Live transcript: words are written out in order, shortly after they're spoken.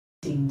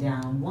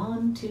Down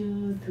 1,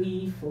 2,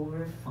 3,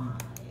 4, 5.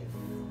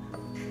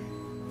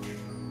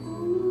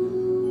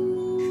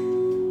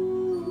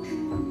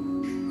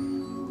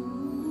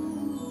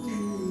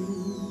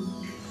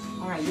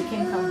 All right, you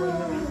can come when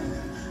you're ready.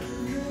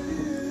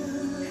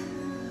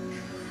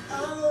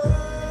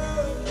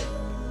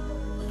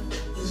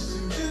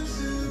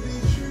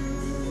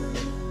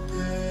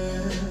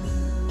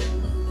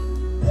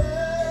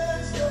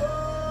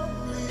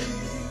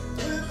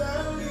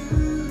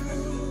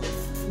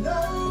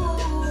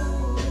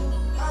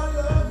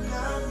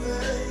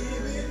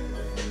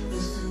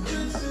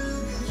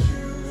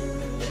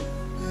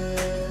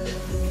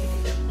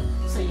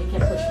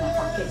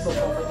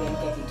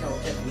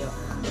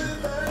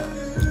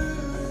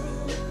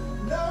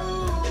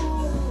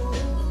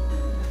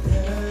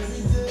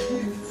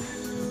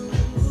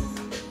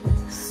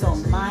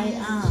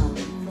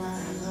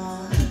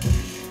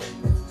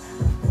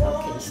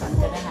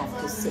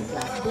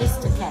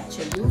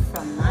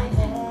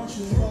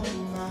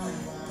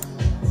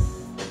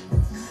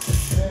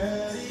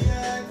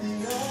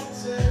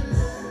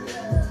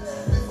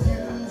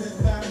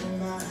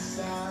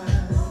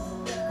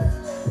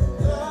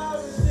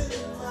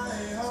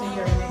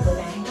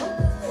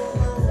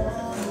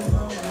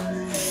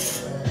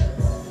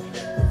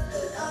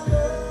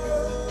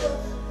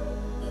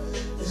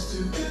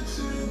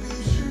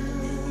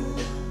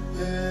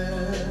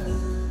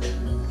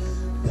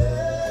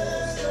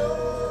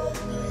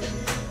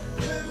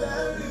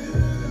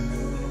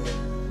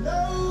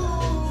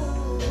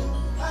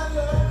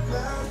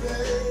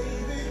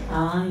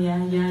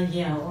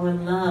 Yeah, or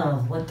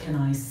love, what can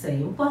I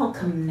say?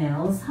 Welcome,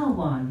 Nellz, how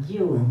are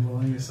you? I'm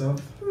well,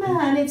 yourself?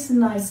 Man, it's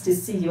nice to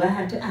see you. I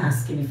had to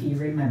ask him if he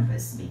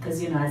remembers me,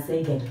 because, as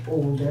they get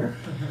older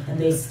and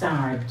they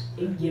start,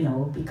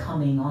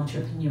 becoming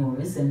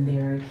entrepreneurs and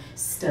they're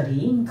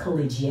studying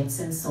collegiates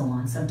and so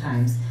on,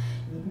 sometimes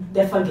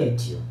they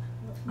forget you.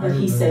 But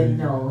he said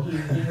no, he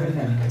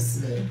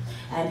remembers me.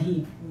 And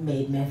he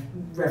made me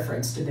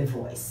reference to the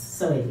voice.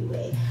 So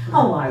anyway,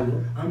 how are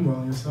you? I'm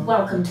well, yourself?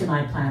 Welcome to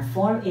my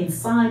platform,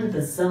 Inside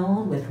the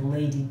Zone with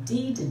Lady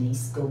D,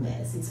 Denise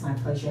Gomez. It's my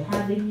pleasure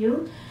having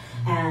you.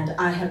 And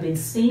I have been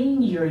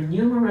seeing your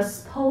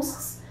numerous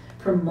posts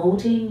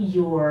promoting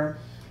your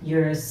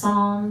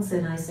songs.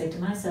 And I said to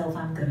myself,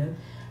 I'm going to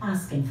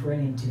ask him for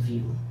an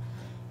interview.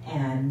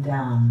 And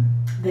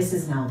this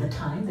is now the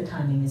time. The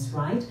timing is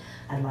right.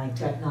 I'd like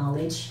to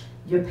acknowledge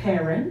your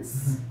parents.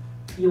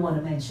 Mm-hmm. You want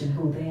to mention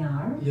who they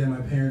are? Yeah,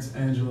 my parents,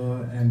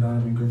 Angela and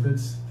Donovan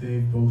Griffiths,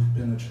 they've both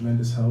been a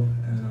tremendous help,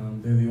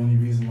 and they're the only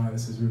reason why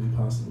this is really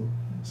possible.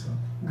 So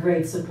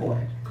great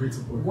support. Great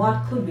support.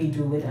 What could we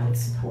do without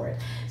support?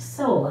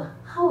 So,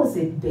 how has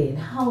it been?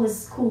 How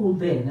has school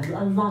been?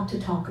 A lot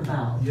to talk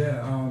about.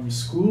 Yeah,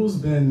 school's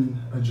been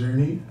a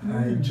journey. Mm-hmm.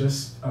 I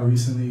just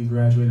recently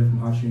graduated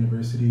from Hofstra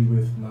University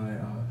with my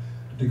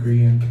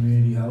degree in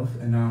community health,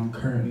 and now I'm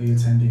currently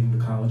attending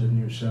the College of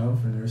New Rochelle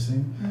for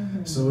nursing.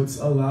 Mm-hmm. So it's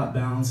a lot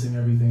balancing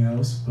everything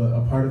else, but a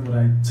part of what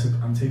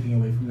I'm taking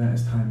away from that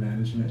is time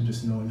management and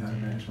just knowing how to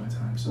manage my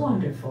time. So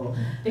wonderful,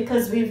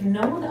 because we've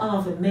known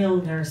of male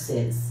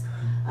nurses.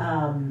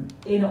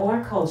 In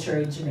our culture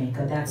in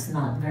Jamaica, that's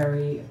not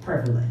very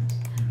prevalent,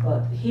 mm-hmm.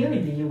 but here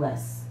in the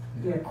U.S.,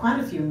 there are quite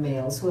a few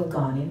males who have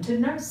gone into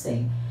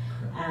nursing,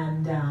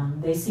 and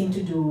they seem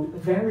to do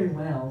very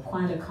well,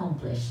 quite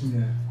accomplished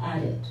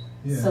at it.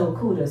 Yeah. So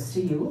kudos to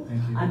you.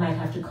 Thank you. I might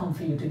have to come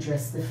for you to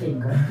dress the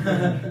finger.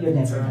 You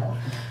never know.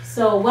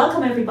 So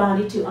welcome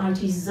everybody to RT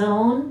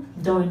Zone,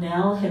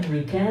 Dornell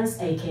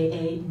Henriques,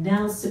 aka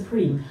Nellz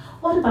Supreme.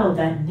 What about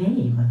that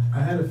name?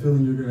 I had a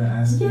feeling you were going to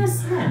ask me.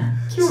 Yes, ma'am.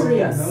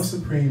 Curious. So Nellz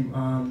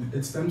Supreme,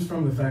 it stems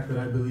from the fact that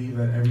I believe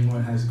that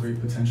everyone has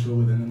great potential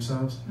within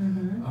themselves.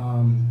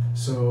 Mm-hmm.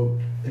 So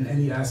in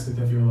any aspect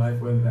of your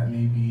life, whether that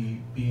may be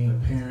being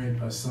a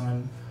parent, a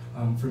son,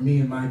 for me,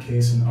 in my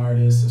case, an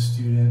artist, a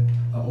student,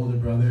 an older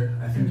brother,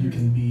 I think mm-hmm. you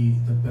can be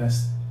the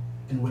best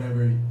in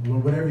whatever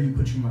you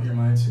put your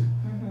mind to,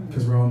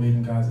 because mm-hmm. we're all made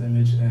in God's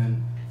image,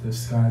 and the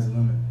sky's the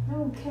limit.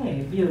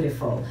 Okay,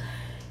 beautiful.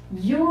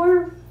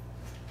 Your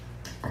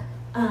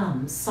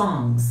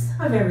songs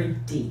are very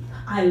deep.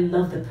 I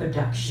love the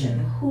production.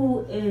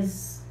 Who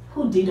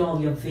did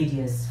all your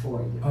videos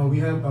for you? We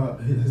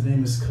have his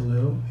name is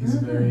Khalil. He's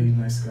mm-hmm. a very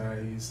nice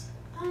guy. He's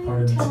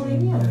part of the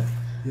team.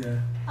 Yeah.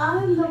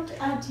 I looked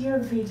at your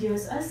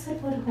videos. I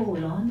said, well,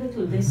 hold on,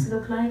 this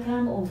look like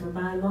I'm over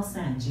by Los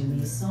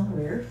Angeles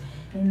somewhere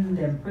in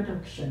the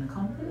production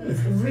company.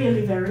 It's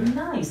really very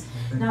nice.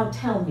 Now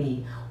tell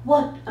me,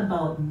 what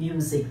about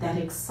music that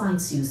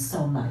excites you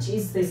so much?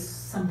 Is this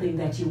something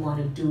that you want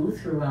to do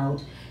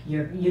throughout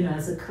your,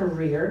 as a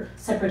career,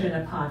 separate and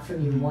apart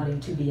from you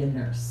wanting to be a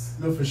nurse?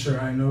 No, for sure.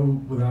 I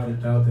know without a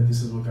doubt that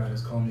this is what God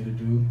has called me to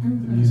do.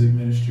 Mm-hmm. The music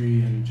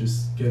ministry and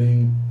just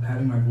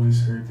having my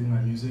voice heard through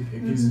my music.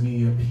 It gives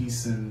me a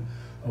peace and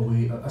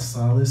a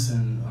solace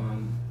and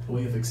a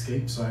way of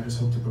escape. So I just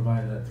hope to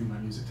provide that through my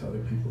music to other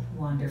people.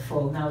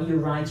 Wonderful. Now you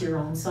write your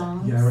own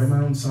songs? Yeah, I write my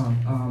own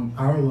song.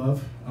 Our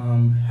Love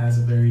has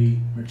a very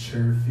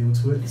mature feel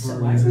to it.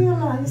 So I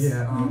realize.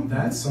 Yeah,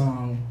 that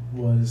song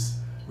was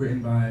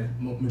written by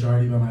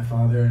majority by my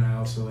father, and I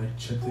also like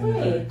chipped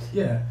in.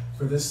 Yeah,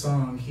 for this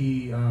song,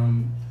 he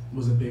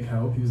was a big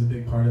help. He was a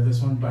big part of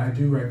this one, but I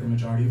do write the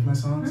majority of my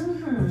songs.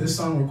 But this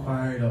song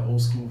required an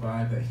old school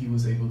vibe that he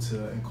was able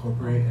to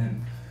incorporate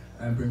and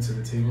bring to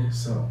the table.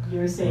 So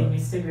you're saying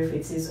Mr.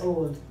 Griffiths is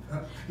old?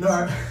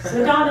 No,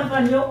 so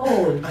Donovan, you're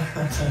old.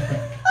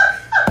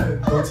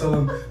 Don't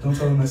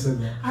tell him I said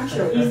that. I'm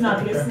sure he's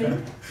not listening.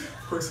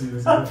 Of course he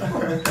is.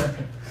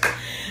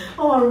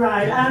 All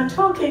right, I'm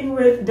talking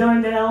with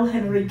Dornell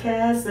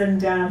Henriques,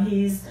 and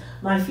he's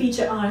my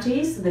feature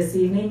artist this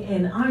evening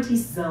in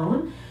Artist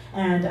Zone.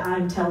 And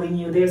I'm telling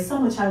you, there's so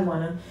much I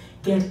want to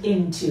get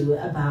into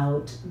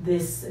about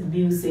this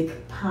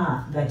music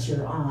path that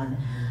you're on.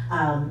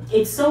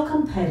 It's so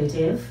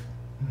competitive,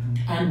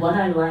 and what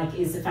I like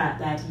is the fact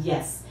that,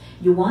 yes,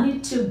 you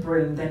wanted to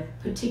bring that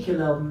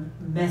particular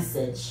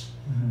message,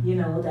 you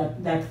know,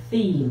 that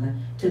theme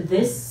to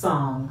this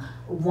song,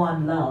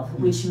 One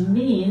Love, which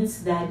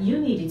means that you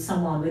needed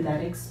someone with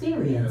that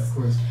experience. Yeah, of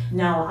course.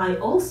 Now, I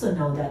also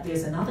know that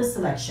there's another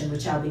selection,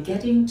 which I'll be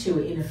getting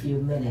to in a few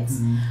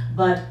minutes.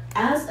 But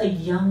as a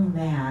young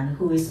man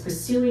who is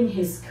pursuing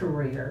his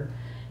career,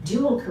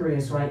 dual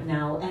careers right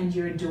now, and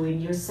you're doing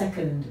your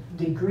second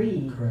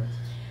degree. Correct.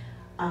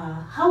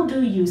 How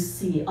do you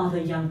see other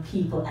young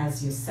people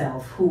as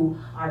yourself who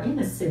are in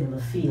a similar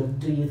field?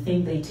 Do you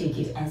think they take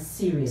it as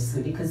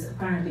seriously? Because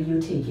apparently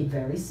you take it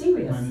very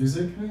serious. My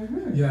music?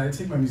 Yeah, I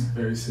take my music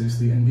very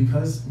seriously. And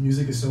because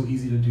music is so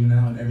easy to do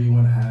now and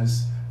everyone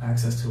has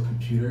access to a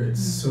computer,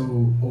 it's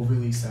so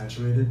overly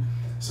saturated.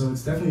 So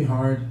it's definitely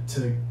hard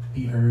to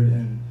be heard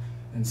and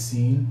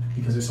seen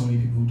because there's so many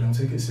people who don't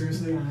take it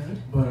seriously.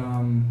 Right. But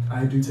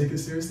I do take it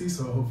seriously,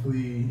 so hopefully,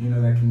 you know,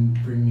 that can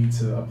bring me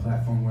to a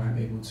platform where I'm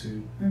able to,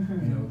 you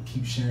know,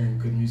 keep sharing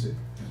good music.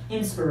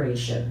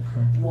 Inspiration,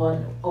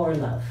 one or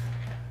love?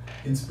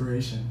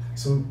 Inspiration.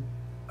 So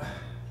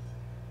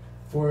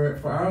for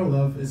Our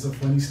Love, it's a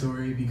funny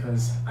story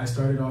because I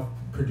started off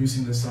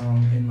producing the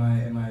song in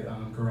my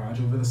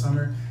garage over the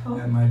summer,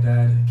 and my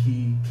dad,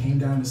 he came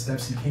down the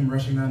steps, he came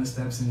rushing down the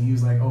steps, and he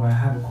was like, oh, I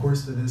have a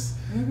course for this,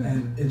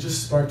 and it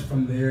just sparked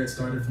from there, it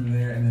started from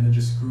there, and then it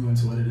just grew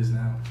into what it is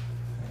now.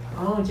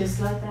 Oh,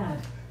 just like that.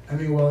 I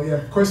mean, well, yeah,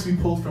 of course we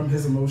pulled from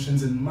his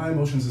emotions and my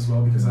emotions as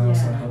well, because I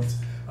also helped,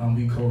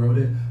 we co-wrote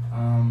it,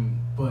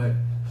 but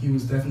he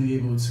was definitely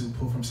able to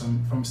pull from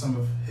some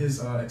of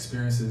his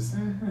experiences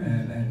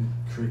and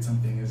create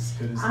something as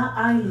good as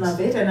I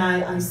love it, and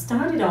I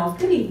started off,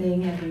 good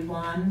evening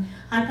everyone.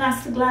 Hi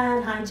Pastor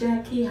Glad, hi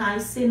Jackie, hi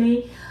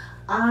Simi.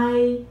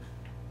 I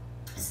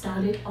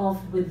started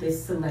off with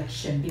this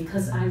selection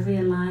because I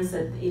realized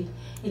that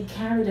it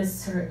carried a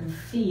certain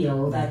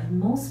feel that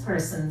most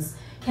persons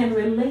can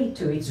relate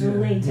to. It's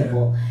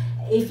relatable.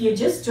 If you're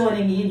just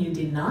joining me and you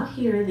did not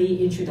hear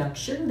the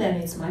introduction, then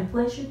it's my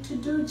pleasure to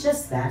do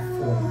just that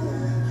for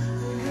you.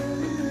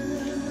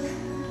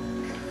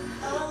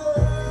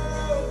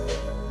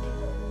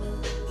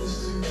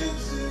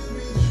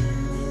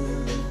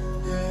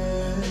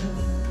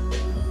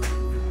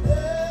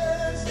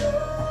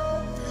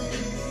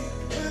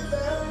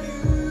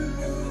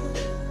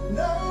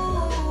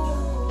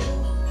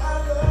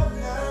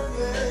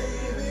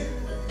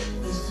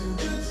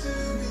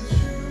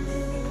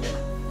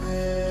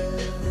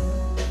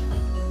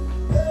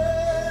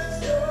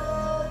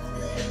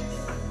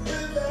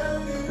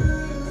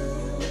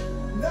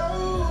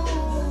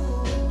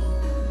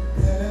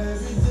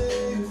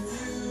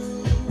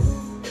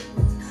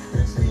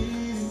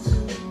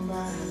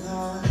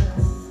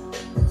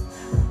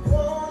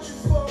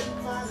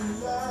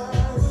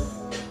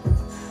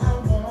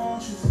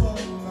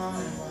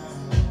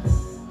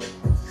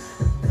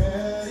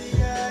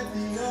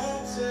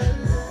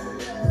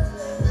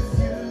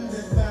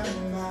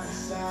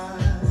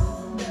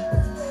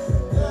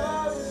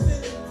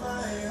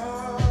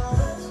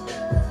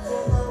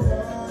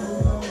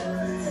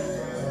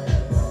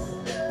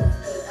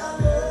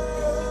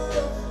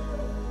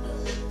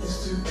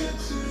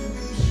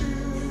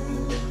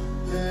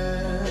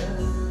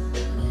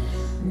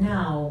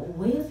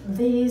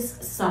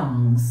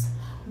 Songs,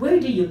 where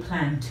do you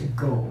plan to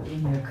go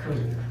in your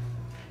career?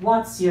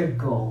 What's your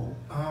goal?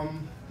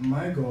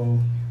 My goal,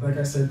 like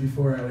I said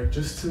before, I like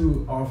just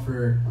to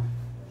offer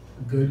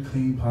good,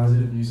 clean,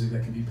 positive music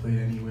that can be played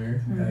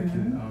anywhere, that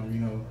can, you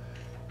know,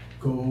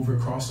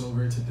 cross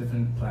over to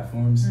different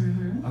platforms.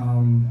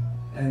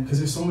 And because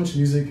there's so much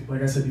music,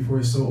 like I said before,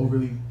 it's so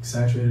overly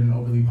saturated and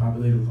overly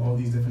populated with all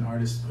these different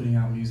artists putting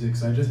out music.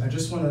 So I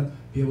just want to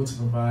be able to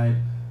provide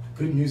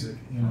good music,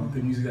 you know,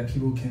 good music that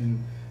people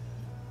can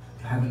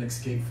have an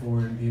escape for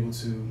and be able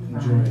to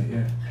enjoy it.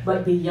 Yeah.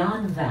 But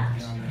beyond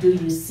that, do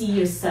you see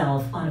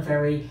yourself on a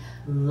very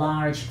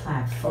large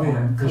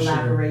platform,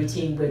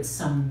 collaborating with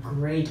some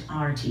great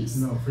artists?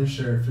 No, for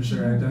sure.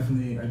 I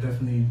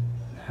definitely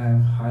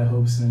have high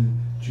hopes and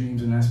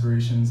dreams and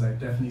aspirations. I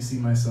definitely see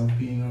myself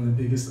being on the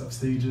biggest up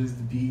stages,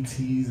 the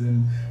BETs,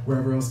 and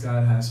wherever else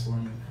God has for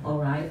me. All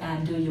right,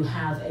 and do you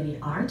have any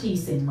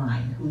artists in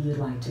mind who you'd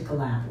like to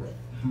collab with?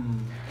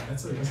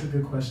 That's a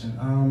good question.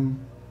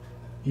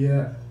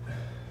 Yeah,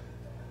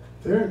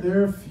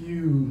 there are a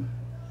few.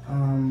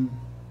 All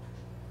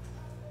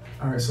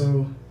right,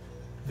 so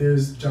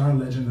there's John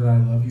Legend that I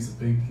love. He's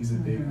a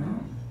big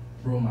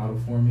role model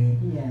for me.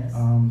 Yes.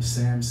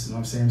 Sam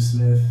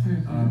Smith,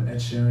 Ed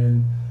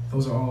Sheeran.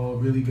 Those are all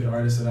really good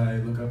artists that I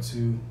look up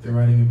to. Their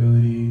writing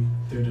ability,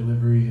 their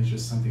delivery is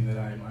just something that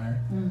I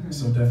admire.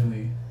 So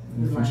definitely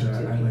in the future,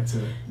 I'd like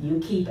to. You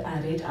keep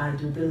at it. I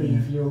do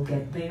believe you'll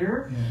get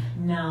there. Yeah.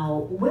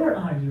 Now, where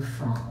are you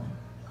from?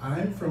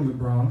 I'm from the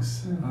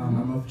Bronx.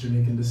 I'm of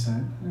Jamaican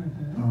descent.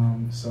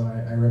 So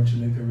I rep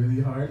Jamaica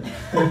really hard.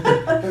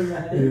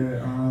 Right.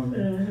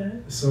 Yeah.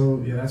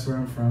 So yeah, that's where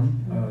I'm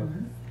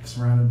from.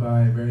 Surrounded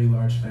by a very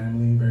large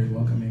family, very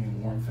welcoming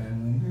and warm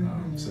family.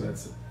 So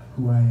that's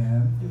who I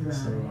am. Right.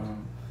 So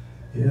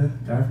yeah,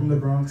 guy from the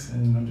Bronx,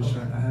 and I'm just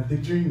I have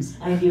big dreams.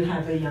 And you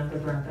have a younger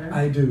brother?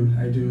 I do.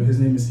 His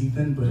name is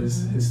Ethan, but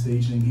his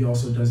stage name, he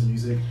also does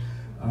music.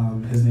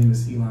 His name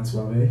is Elon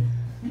Suave.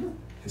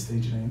 His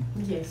stage name.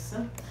 Yes,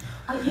 sir.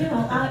 You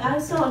know, I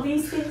saw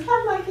these things.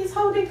 I'm like, it's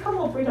how they come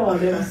up with all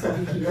them stuff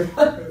here.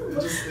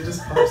 It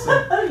just pops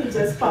up. It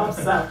just pops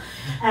up.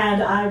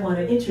 And I want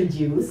to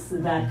introduce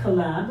that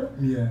collab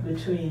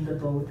between the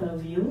both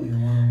of you.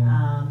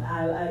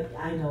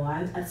 I know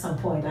at some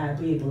point I'll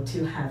be able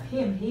to have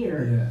him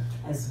here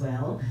as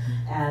well.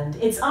 And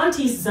it's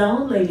Artist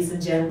Zone, ladies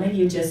and gentlemen.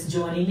 You're just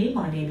joining me.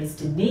 My name is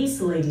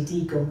Denise, Lady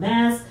D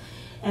Gomez.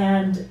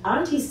 And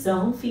Artist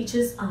Zone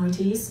features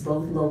artists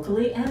both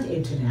locally and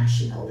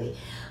internationally.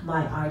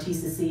 My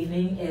artist this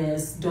evening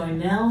is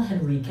Dornell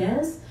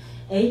Henriques,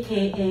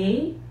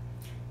 aka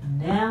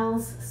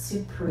Nellz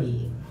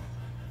Supreme.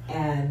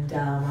 And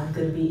I'm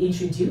going to be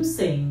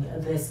introducing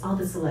this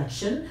other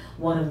selection,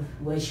 one of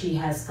which he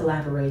has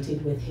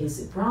collaborated with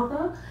his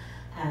brother,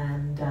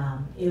 and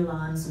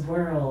Elon's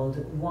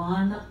World,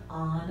 One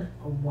on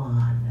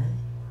One.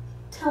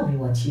 Tell me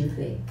what you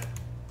think.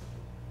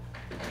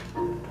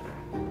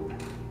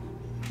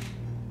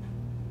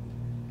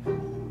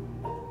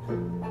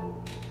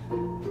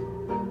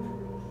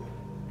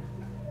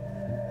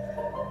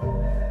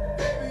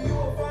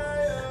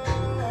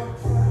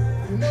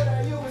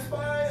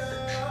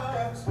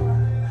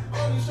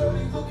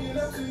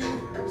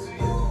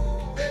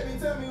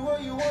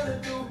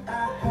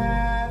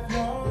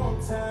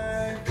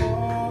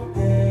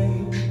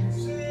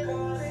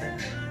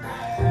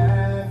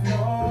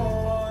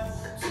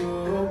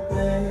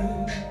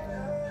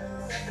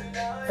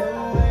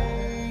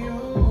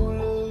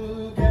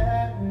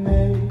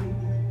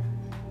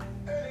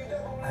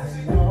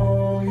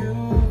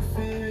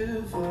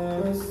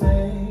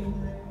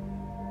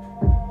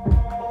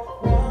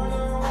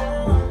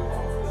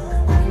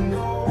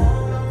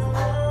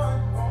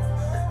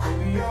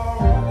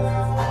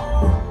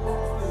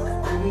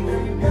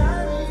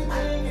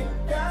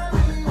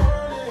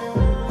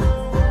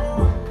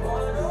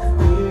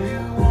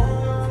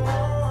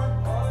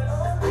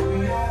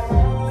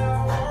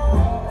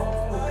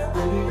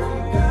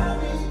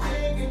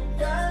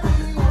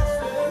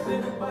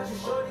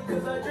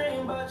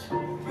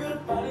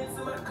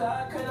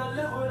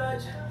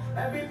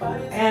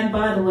 And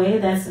by the way,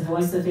 that's the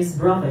voice of his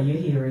brother you're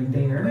hearing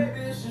there.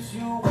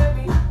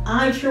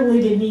 I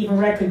truly didn't even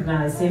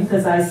recognize him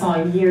because I saw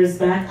him years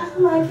back. I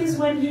like his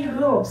when he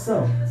grew up,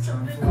 so.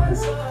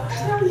 I'll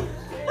tell you.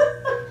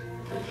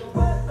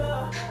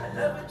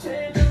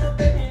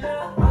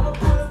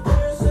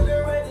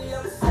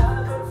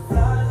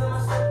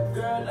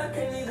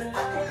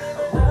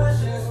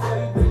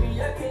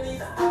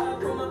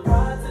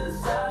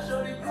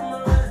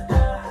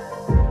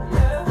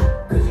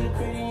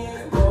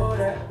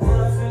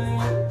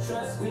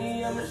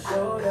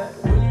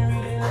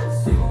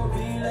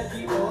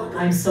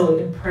 I'm so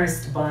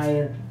impressed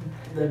by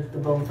the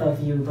both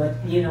of you, but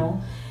you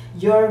know,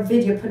 your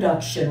video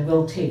production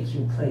will take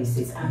you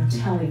places. I'm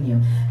telling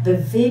you, the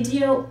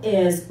video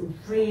is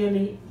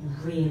really,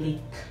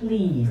 really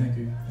clean. Thank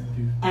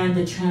you. And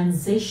the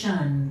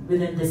transition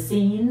within the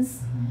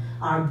scenes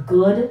are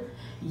good.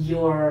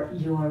 Your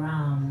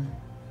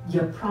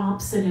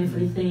props and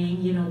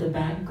everything, you know, the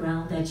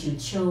background that you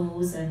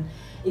chose, and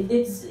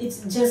it's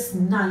just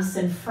nice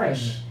and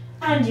fresh.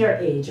 And your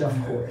age, of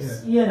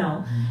course, you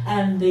know.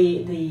 And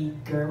the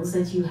girls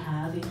that you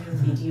have in your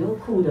video,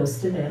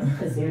 kudos to them,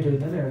 because they're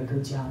doing a very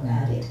good job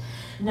at it.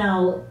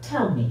 Now,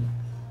 tell me,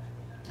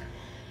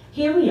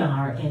 here we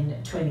are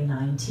in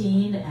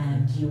 2019,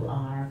 and you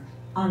are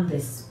on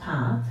this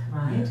path,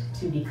 right,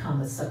 to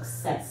become a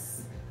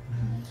success.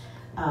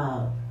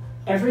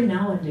 Every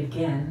now and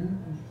again,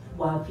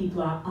 while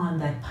people are on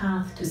that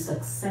path to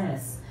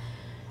success,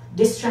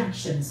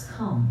 distractions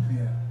come,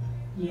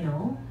 you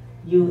know.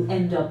 You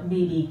end up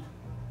maybe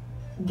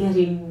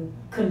getting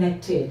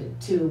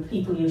connected to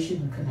people you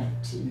shouldn't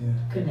connect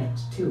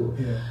to.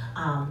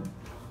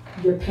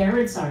 your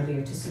parents are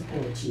there to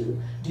support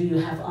you? Do you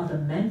have other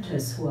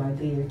mentors who are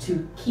there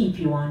to keep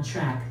you on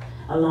track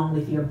along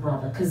with your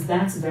brother? Because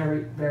that's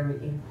very, very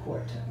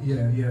important.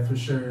 Yeah, for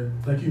sure.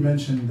 Like you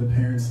mentioned, the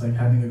parents, like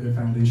having a good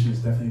foundation is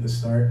definitely the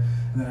start.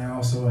 And then I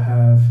also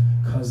have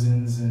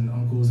cousins and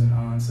uncles and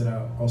aunts that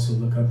I also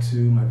look up to,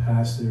 my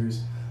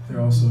pastors.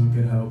 They're also a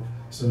good help.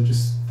 So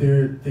just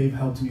they've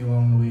helped me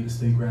along the way to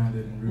stay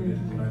grounded and rooted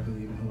in what I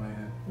believe and who I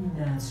am.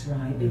 That's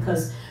right,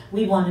 because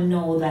we want to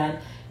know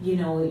that, you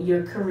know,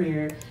 your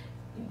career,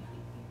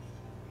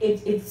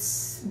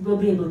 it's will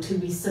be able to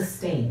be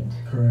sustained.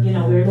 Correct. You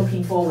know, we're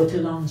looking forward to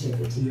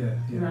longevity. Yeah,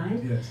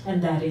 right? Yes.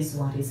 And that is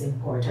what is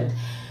important.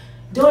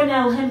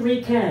 Dornell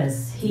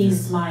Henriques,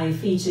 he's my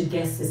featured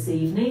guest this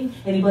evening.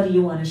 Anybody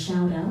you want to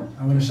shout out?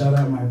 I want to shout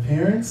out my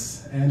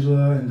parents,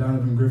 Angela and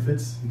Donovan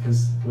Griffiths,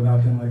 because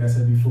without them, like I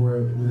said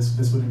before,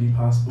 this wouldn't be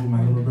possible.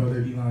 My little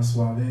brother, Elon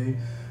Suave.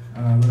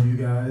 I love you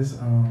guys.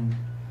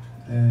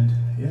 And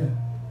yeah.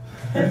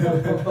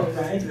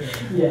 Right.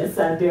 Yes,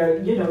 and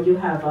there, you know, you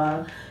have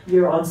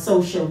you're on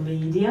social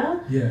media.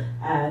 Yeah.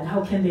 And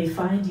how can they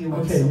find you?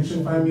 Okay, you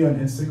can find me on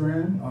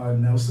Instagram,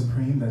 Nellz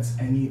Supreme. That's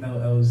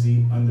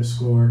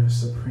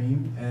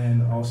NELLZ_Supreme,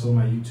 and also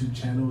my YouTube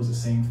channel is the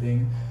same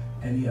thing,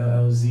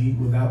 NELLZ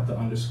without the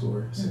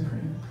underscore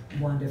Supreme.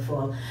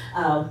 Wonderful.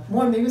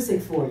 More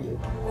music for you.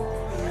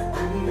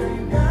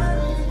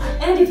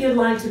 And if you'd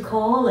like to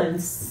call and,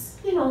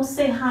 you know,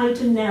 say hi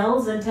to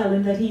Nellz and tell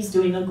him that he's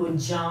doing a good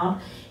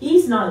job.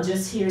 He's not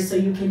just here so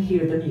you can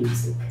hear the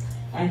music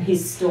and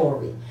his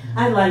story.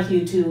 I'd like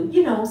you to,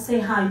 you know, say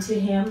hi to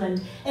him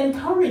and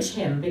encourage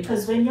him,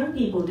 because when young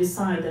people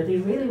decide that they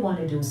really want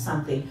to do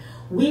something,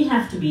 we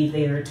have to be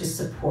there to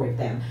support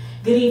them.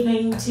 Good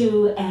evening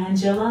to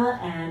Angela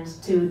and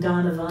to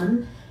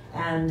Donovan,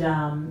 and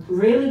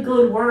really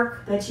good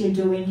work that you're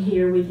doing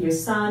here with your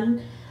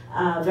son.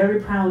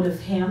 Very proud of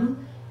him.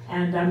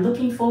 And I'm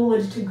looking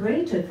forward to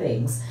greater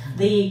things.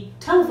 The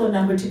telephone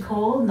number to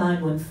call,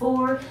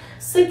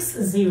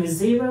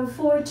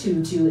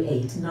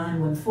 914-600-4228.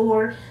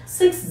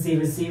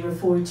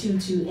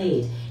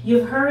 914-600-4228.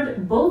 You've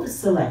heard both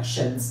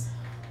selections.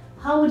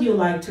 How would you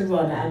like to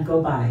run and go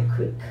by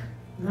quick?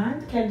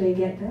 Right? Can they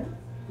get them?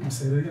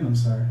 Say that again, I'm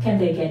sorry. Can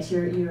they get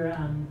your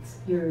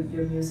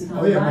music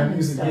online? Oh yeah, my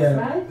music, stuff, yeah.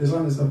 Right? As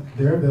long as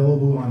they're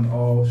available on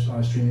all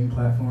streaming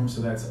platforms,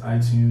 so that's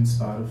iTunes,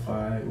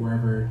 Spotify,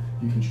 wherever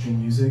you can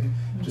stream music.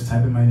 Just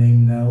type in my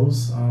name,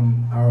 Nellz,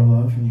 Our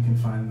Love, and you can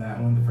find that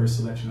one, the first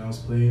selection I was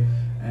played.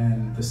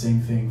 And the same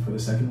thing for the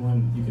second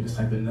one, you can just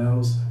type in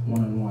Nellz,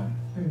 one-on-one.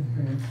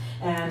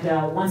 And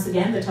once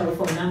again, the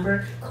telephone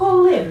number,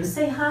 call in,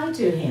 say hi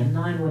to him,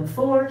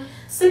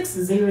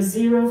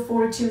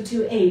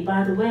 914-600-4228.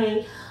 By the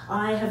way,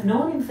 I have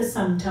known him for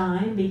some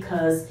time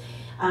because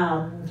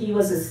he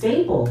was a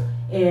staple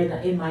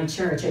in my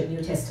church at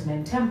New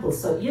Testament Temple.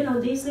 So, you know,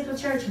 these little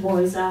church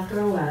boys, after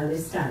a while, they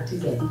start to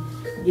get,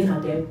 you know,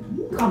 they're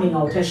coming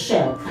out a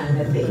shell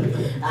kind of thing.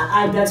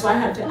 That's why I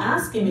have to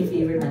ask him if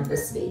he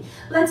remembers me.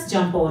 Let's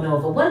jump on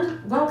over.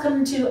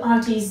 Welcome to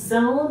Artist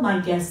Zone. My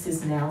guest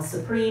is Nellz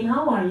Supreme.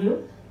 How are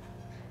you?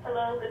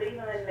 Hello, good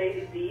evening,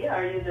 Lady D. How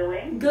are you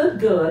doing?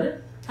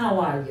 Good. How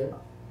are you?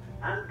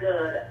 I'm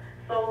good.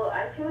 So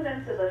I tuned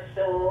into the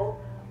show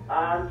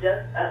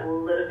just a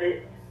little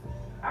bit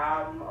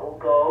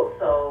ago,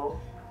 so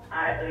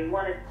I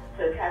wanted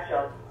to catch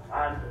up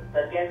on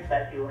the guests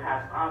that you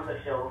have on the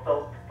show.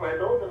 So for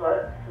those of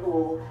us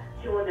who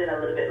tuned in a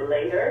little bit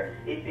later,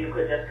 if you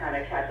could just kind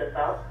of catch us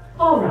up.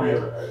 All right.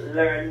 We'll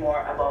learn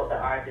more about the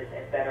artist,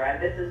 etc.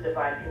 And this is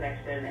Divine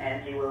Connection,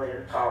 Angie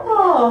Williams calling.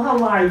 Oh,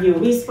 how are you?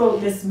 We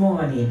spoke this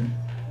morning.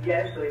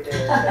 Yes, we did.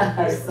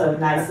 So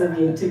nice of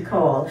you to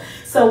call.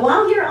 So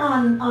while you're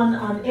on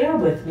air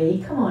with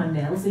me, come on,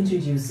 Nellz,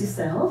 introduce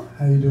yourself.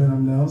 How you doing?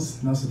 I'm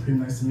Nellz Supreme.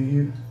 Nice to meet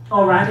you.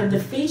 All right, and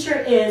the feature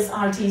is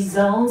Artist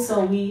Zone.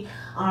 So we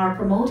are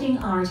promoting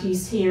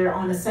artists here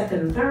on the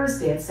second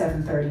Thursday at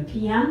 7:30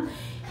 p.m.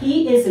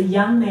 He is a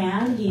young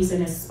man. He's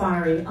an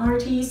aspiring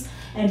artist,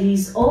 and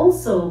he's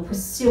also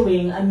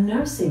pursuing a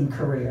nursing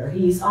career.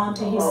 He's on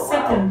to his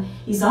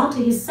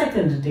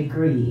second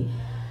degree.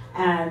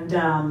 And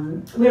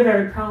we're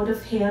very proud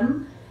of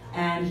him,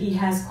 and he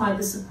has quite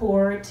the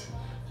support.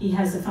 He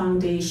has a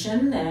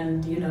foundation,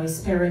 and you know,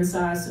 his parents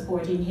are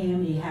supporting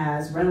him. He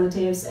has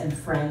relatives and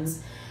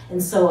friends,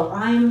 and so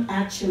I'm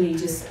actually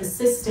just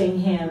assisting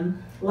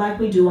him like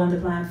we do on the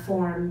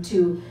platform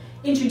to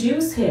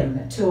introduce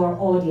him to our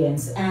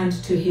audience and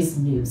to his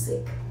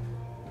music.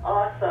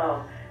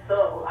 Awesome.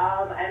 So,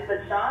 and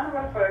the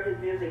genre for his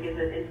music, is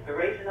it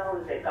inspirational?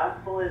 Is it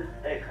gospel? Is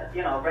it,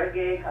 you know,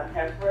 reggae,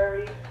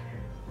 contemporary?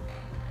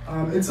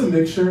 It's a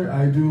mixture.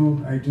 I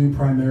do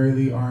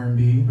primarily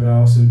R&B, but I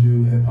also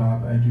do hip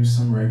hop. I do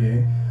some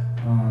reggae.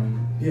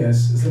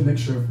 Yes, it's a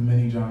mixture of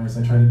many genres.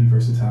 I try to be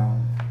versatile.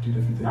 do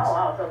different things. Oh,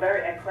 wow, so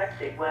very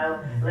eclectic.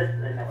 Well,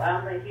 listen,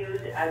 I'm a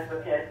huge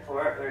advocate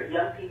for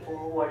young people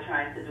who are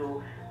trying to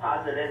do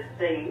positive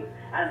things,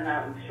 and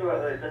I'm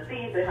sure the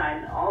theme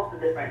behind all the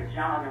different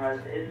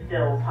genres is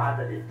still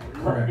positive.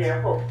 What's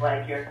their hope,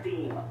 like your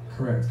theme?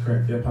 Correct.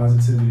 Yeah,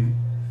 positivity.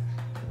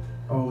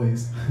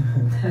 Always.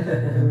 All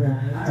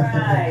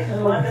right,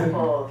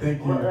 wonderful.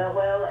 Thank you.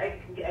 Well,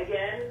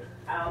 again,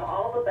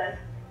 all the best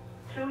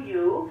to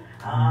you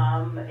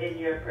in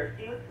your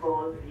pursuits,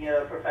 both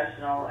your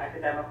professional,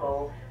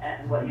 academical,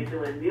 and what you're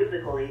doing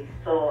musically.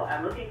 So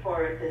I'm looking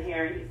forward to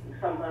hearing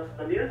some of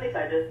the music.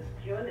 I just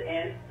tuned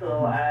in,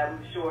 so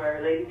I'm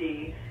sure Lady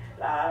D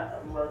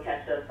will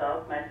catch us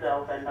up,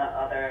 myself and the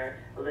other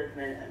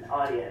listening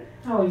audience.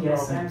 Oh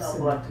yes, so,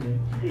 absolutely.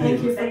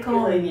 Thank you for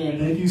calling in.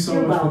 Thank you so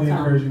You're much welcome. for the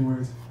encouraging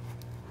words.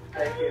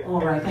 Thank you.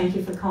 All right, thank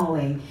you for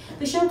calling.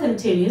 The show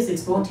continues.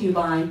 It's brought to you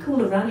by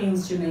Cooler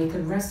Runnings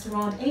Jamaican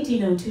Restaurant,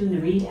 1802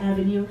 Nereid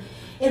Avenue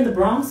in the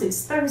Bronx.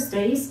 It's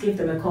Thursdays. Give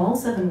them a call,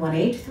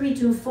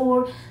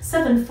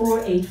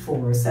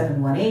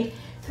 718-324-7484,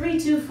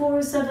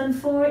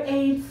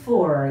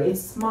 718-324-7484.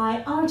 It's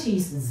my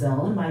artist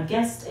zone. My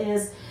guest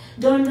is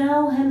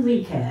Dornell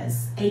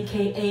Henriques,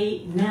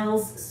 aka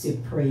Nellz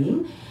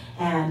Supreme,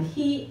 and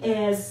he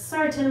is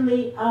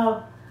certainly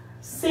a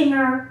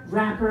singer,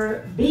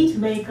 rapper, beat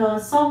maker,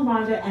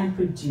 songwriter, and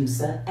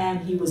producer, and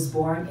he was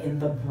born in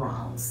the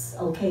Bronx.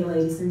 Okay,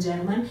 ladies and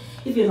gentlemen,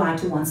 if you'd like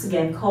to once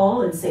again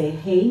call and say,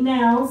 hey,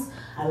 Nellz,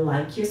 I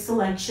like your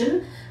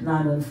selection,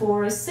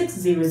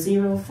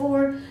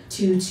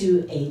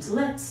 914-600-4228.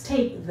 Let's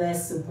take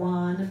this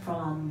one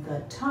from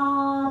the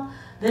top.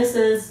 This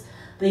is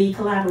the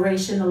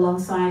collaboration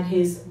alongside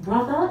his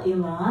brother,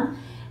 Elon,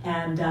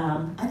 and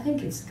I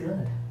think it's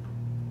good.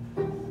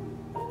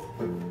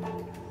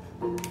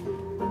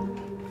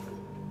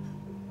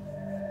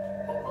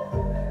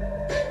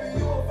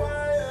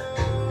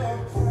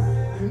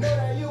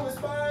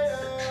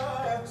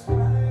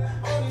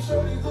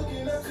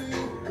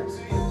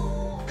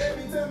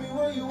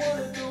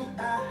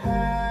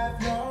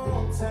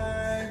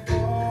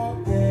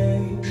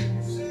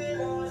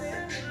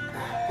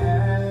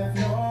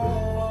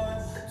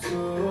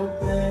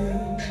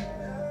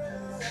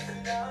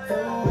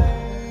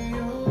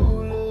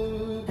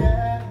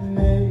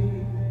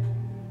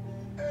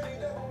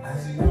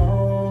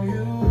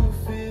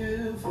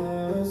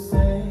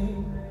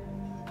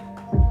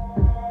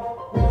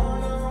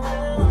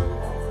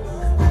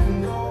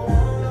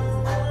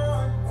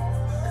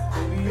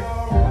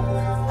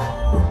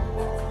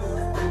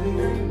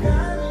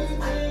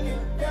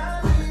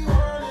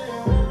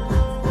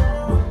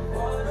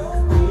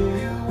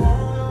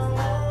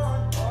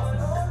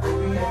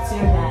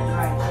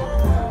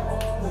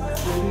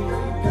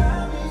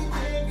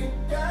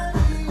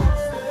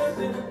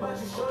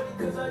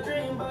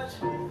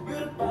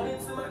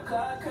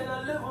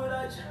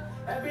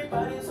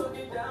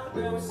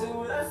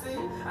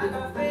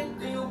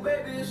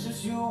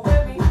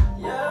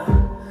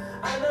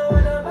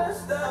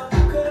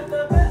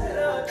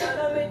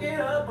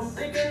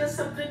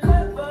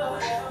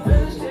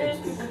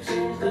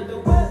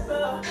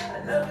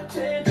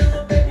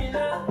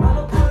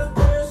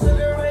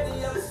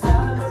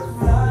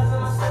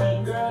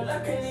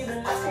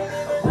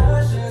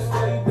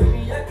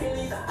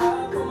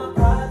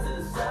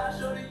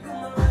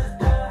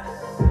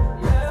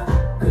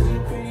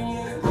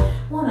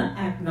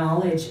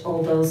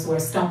 All those who are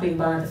stopping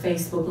by the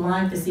Facebook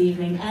Live this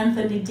evening.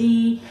 Anthony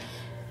D,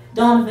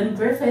 Donovan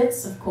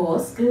Griffiths, of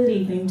course, good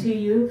evening to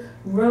you.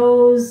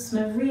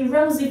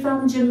 Rosie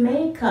from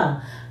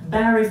Jamaica,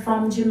 Barry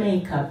from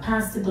Jamaica,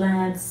 Pastor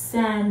Glad,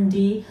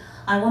 Sandy.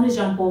 I want to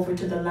jump over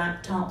to the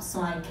laptop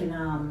so I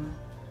can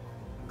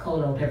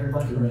call out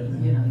everybody.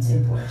 You know, it's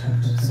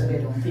important so they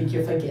don't think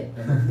you forget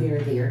them.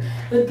 They're there.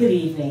 But good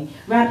evening.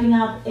 Wrapping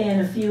up in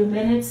a few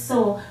minutes.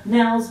 So,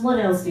 Nellz, what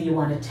else do you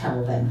want to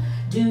tell them?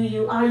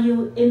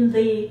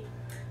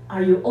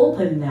 Are you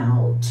open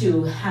now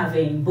to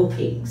having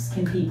bookings?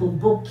 Can people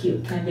book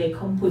you? Can they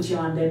come put you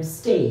on them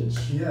stage?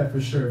 Yeah, for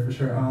sure.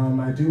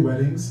 I do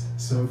weddings,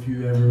 so if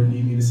you ever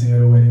need me to sing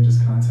at a wedding,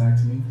 just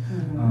contact me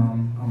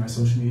on my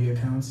social media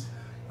accounts.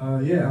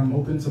 Yeah, I'm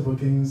open to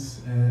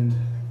bookings, and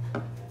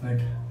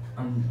like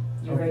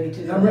You're ready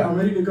to go? I'm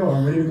ready to go.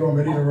 I'm ready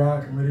to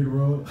rock. I'm ready to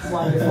roll.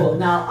 Wonderful.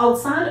 Now,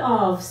 outside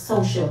of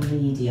social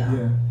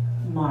media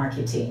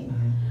marketing,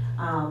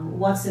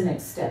 what's the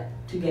next step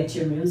to get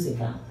your music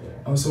out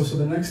there? So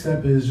the next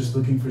step is just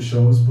looking for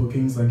shows,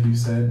 bookings, like you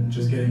said,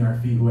 just getting our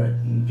feet wet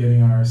and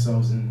getting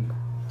ourselves in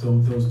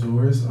those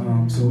doors.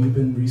 So we've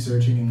been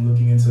researching and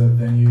looking into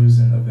venues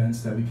and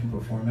events that we can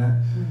perform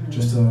at,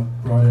 just to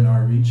broaden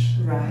our reach,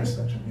 our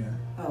spectrum. Yeah.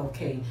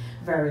 Okay,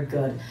 very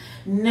good.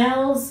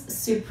 Nellz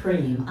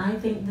Supreme. I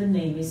think the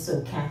name is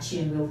so catchy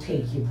and will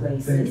take you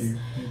places. Thank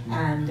you.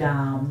 And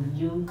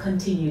you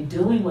continue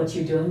doing what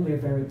you're doing. We're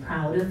very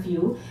proud of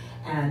you.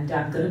 And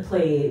I'm going to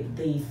play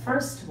the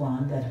first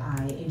one that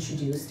I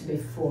introduced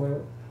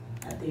before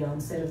at the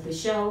onset of the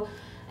show.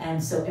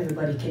 And so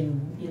everybody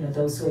can,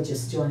 those who are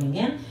just joining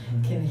in,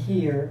 can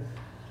hear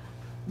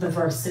the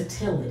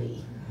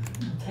versatility.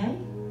 Okay?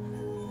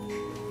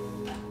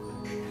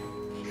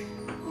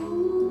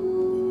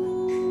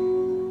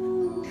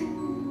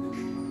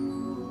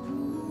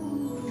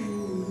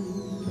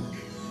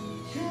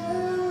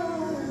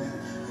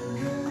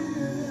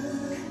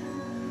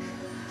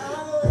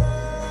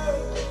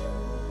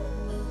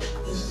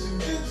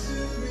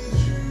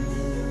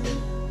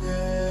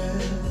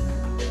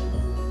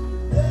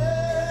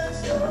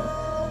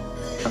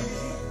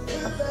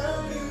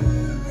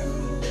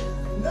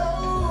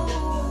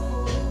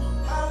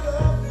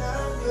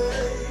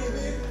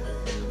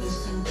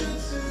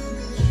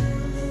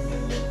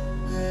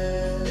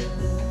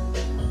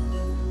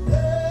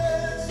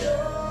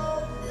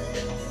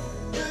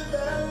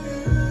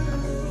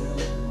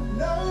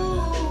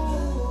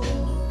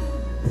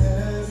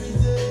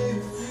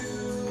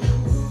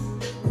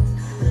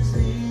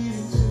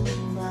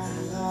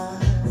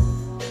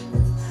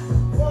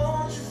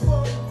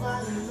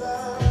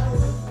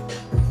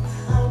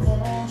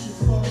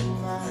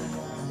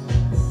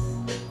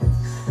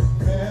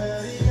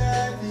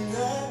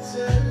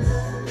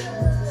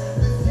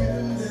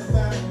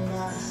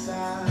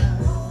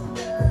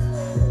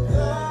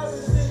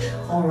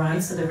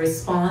 So the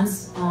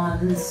response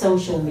on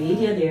social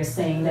media, they're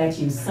saying that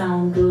you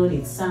sound good,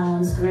 it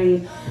sounds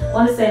great. I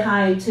want to say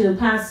hi to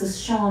Pastor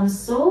Sean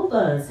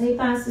Sobers. Hey,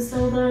 Pastor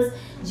Sobers.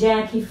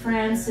 Jackie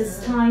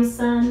Francis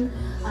Tyson.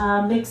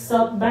 Mix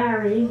Up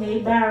Barry. Hey,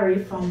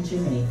 Barry from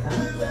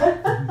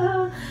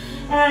Jamaica.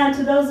 And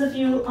to those of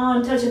you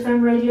on Touch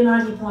FM Radio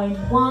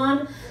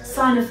 90.1,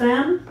 Sign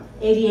FM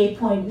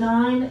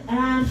 88.9,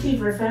 and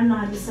Fever FM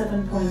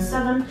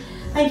 97.7.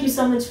 Thank you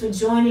so much for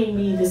joining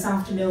me this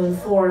afternoon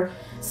for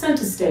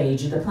Center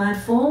Stage, the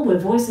platform where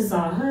voices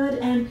are heard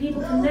and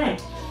people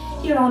connect.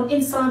 Here on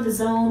Inside the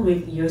Zone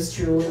with yours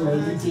truly,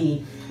 Lady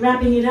D.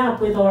 Wrapping it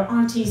up with our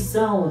Artist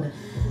Zone,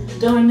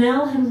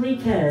 Dornell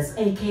Henriques,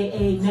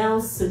 aka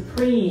Nellz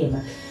Supreme,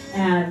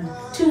 and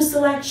 2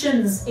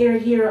 selections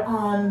aired here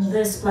on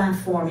this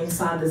platform,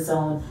 Inside the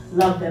Zone.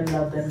 Love them,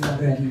 love them, love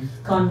them.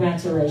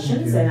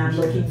 Congratulations, and I'm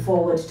looking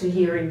forward to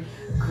hearing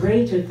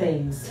greater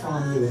things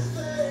from you.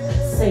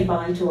 Say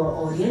bye to our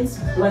audience,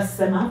 bless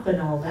them up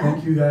and all that.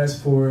 Thank you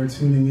guys for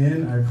tuning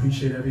in. I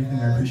appreciate everything.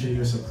 I appreciate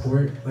your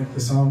support. Like the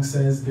song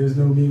says, there's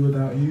no me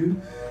without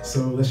you.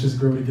 So let's just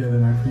grow together,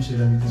 and I appreciate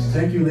everything.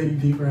 Thank you, Lady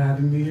D, for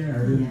having me here. I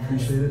really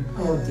appreciate it.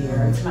 Oh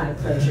dear, it's my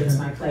pleasure, it's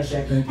my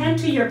pleasure. And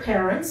to your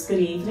parents, good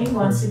evening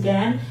once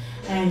again,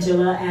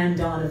 Angela and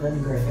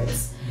Donovan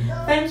Griffiths.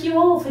 Thank you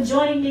all for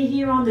joining me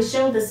here on the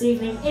show this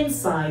evening,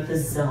 Inside the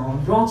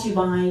Zone, brought to you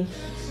by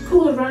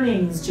Cooler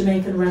Runnings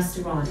Jamaican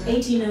Restaurant,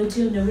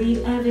 1802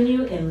 Nareed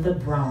Avenue in the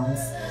Bronx.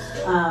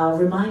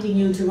 Reminding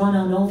you to run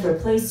on over,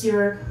 place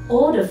your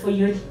order for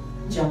your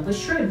jumbo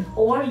shrimp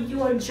or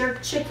your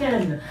jerk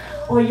chicken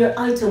or your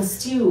ital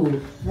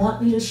stew.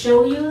 Want me to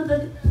show you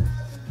the...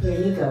 There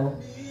you go.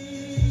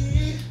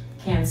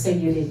 Can't say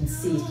you didn't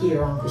see it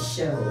here on the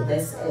show.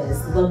 This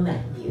is the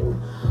menu.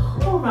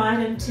 All right,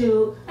 and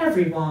to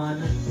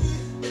everyone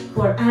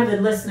who are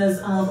avid listeners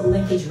of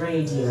Linkage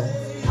Radio,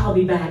 I'll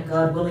be back,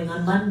 God willing,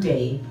 on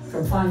Monday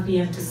from 5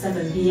 p.m. to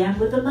 7 p.m.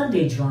 with the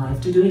Monday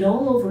Drive to do it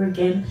all over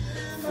again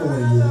for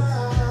you.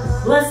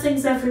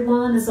 Blessings,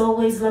 everyone. As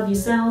always, love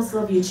yourselves,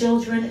 love your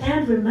children,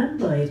 and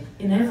remember it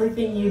in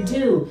everything you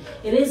do.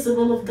 It is the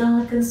will of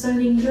God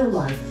concerning your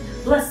life.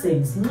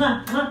 Blessings.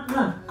 Mwah, mwah,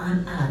 mwah.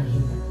 I'm out of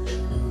here.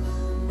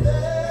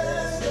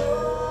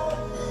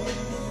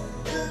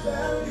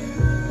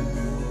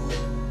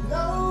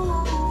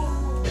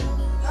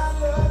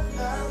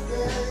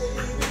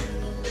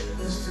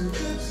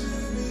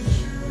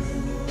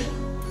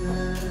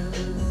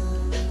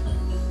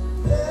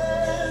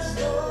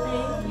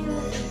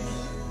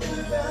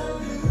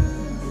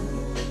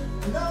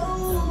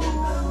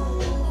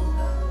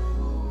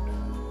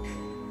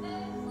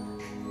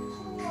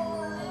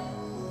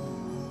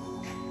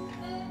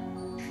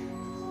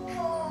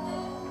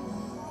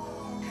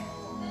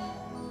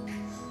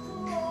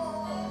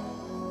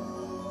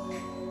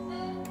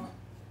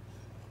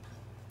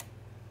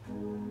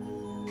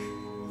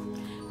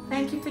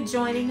 Thank you for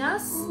joining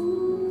us.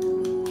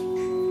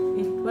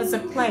 It was a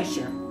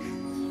pleasure.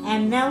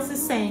 And Nellz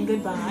is saying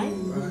goodbye.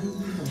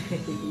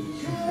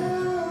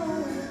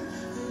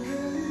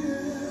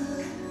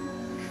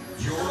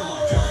 You're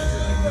locked on to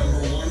the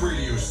 #1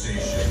 radio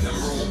station.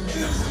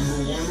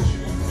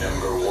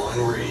 Number one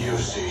radio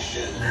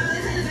station.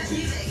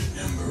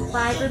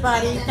 Bye,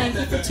 everybody. Thank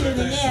you for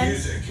tuning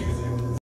in.